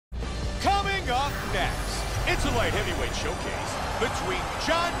up next, it's a light heavyweight showcase between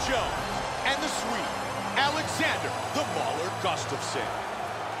John Jones and the Swede, Alexander the Mauler Gustafsson.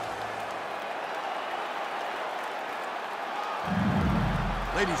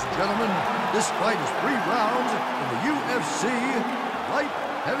 Ladies and gentlemen, this fight is 3 rounds in the UFC light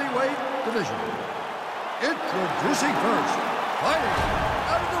heavyweight division. Introducing first, fighting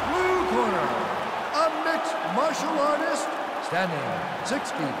out of the blue corner, a mixed martial artist standing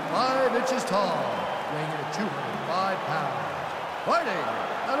 6 feet 5 inches tall, weighing in at 205 pounds. Fighting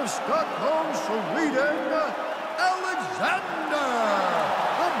out of Stockholm, Sweden, Alexander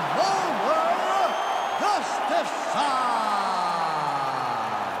the Mauler Gustafsson.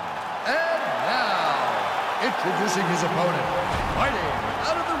 And now, introducing his opponent, fighting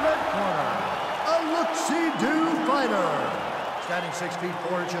out of the red corner, a look-see-do fighter, standing 6 feet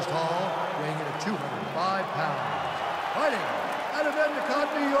 4 inches tall, weighing in at 205 pounds. Fighting out of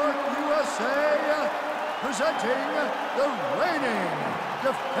Endicott, New York, USA, presenting the reigning,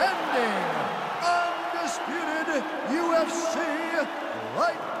 defending, undisputed UFC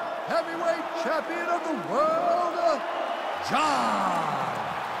light heavyweight champion of the world, John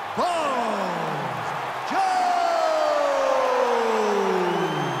Bones Jones!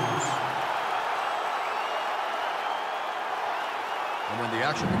 And when the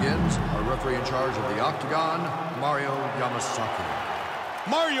action begins, our referee in charge of the octagon, Mario Yamasaki.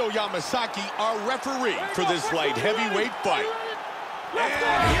 Mario Yamasaki, our referee for this light heavyweight fight. And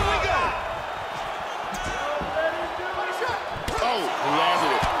here we go! Oh,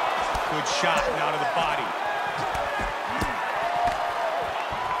 landed it. Good shot and out of the body.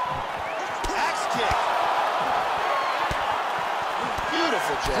 Axe kick.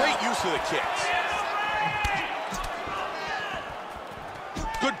 Beautiful jab. Great use of the kicks.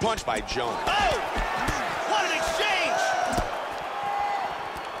 Good punch by Jones. Oh! What an exchange!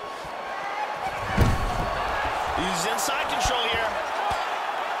 He's inside control here.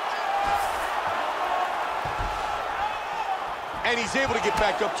 And he's able to get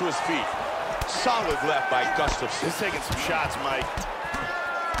back up to his feet. Solid left by Gustafsson. He's taking some shots, Mike.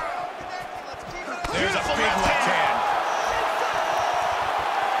 There's a big left hand.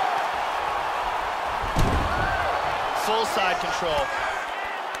 Full side control.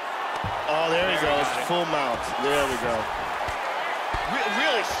 Oh, there he goes. Full mount. There we go.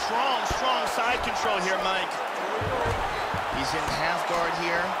 Really strong side control here, Mike. He's in half guard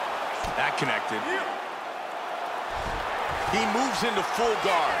here. That connected. He moves into full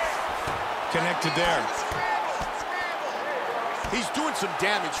guard. Connected there. He's doing some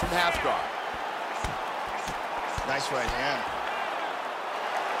damage from half guard. Nice right hand.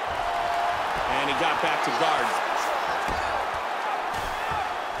 And he got back to guard.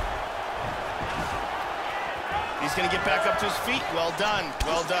 He's going to get back up to his feet. Well done.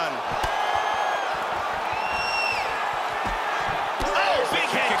 Well done. Oh, big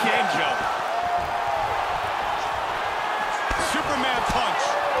head kick. Superman punch.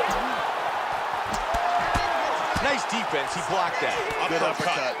 Nice defense. He blocked that. Good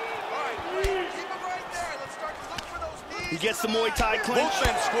uppercut. He gets the Muay Thai clinch. Both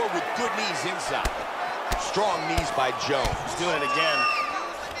men score with good knees inside. Strong knees by Jones. Doing it again.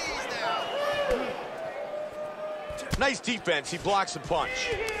 Nice defense. He blocks the punch.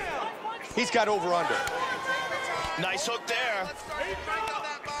 He's got over-under. Nice hook there.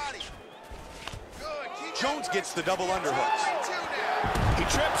 Jones gets the double underhooks. He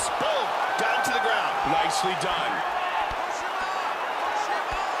trips. Boom. Down to the ground. Nicely done.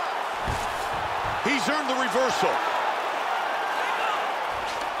 He's earned the reversal.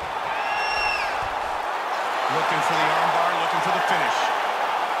 Looking for the armbar, looking for the finish.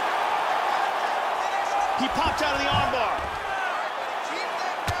 He popped out of the armbar.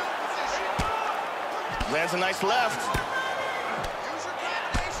 Lands a nice left.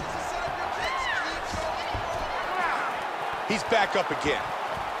 He's back up again.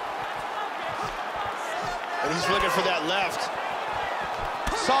 And he's looking for that left.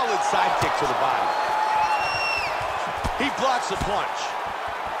 Solid side kick to the body. He blocks the punch.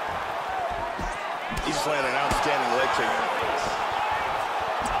 He's landing an outstanding leg kick.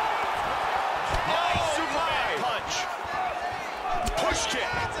 Nice Superman punch. Push kick.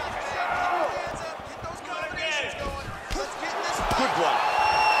 Good block.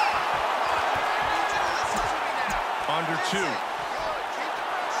 Under 2.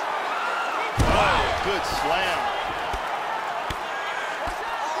 Oh, good slam.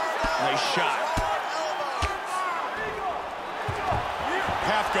 Nice shot.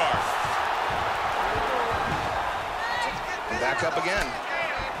 Half guard. Back up again.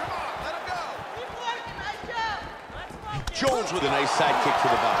 Jones with a nice side kick to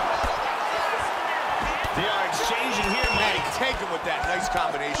the body. They are exchanging here, Mike. Take him with that nice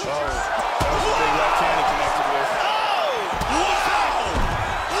combination. Oh, that was a big left hand he connected with. Oh! Wow!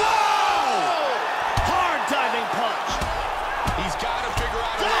 Wow! Hard diving punch. He's got to figure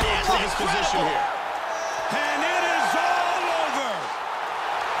out a way to improve his position here. And it is all over.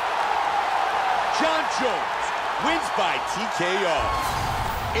 John Jones wins by TKO.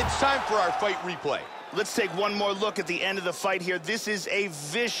 It's time for our fight replay. Let's take one more look at the end of the fight here. This is a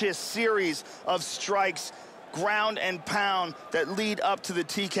vicious series of strikes, ground and pound, that lead up to the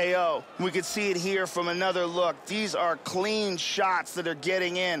TKO. We can see it here from another look. These are clean shots that are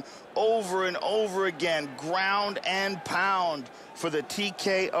getting in over and over again, ground and pound for the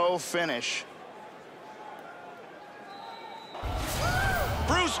TKO finish.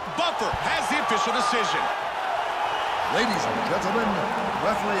 Bruce Buffer has the official decision. Ladies and gentlemen, the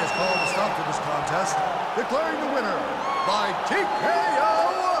referee has called a stop to this contest, declaring the winner by TKO,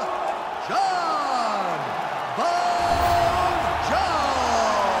 John Bones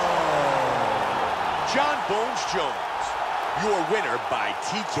Jones. John Bones Jones, your winner by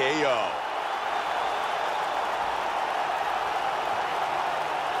TKO.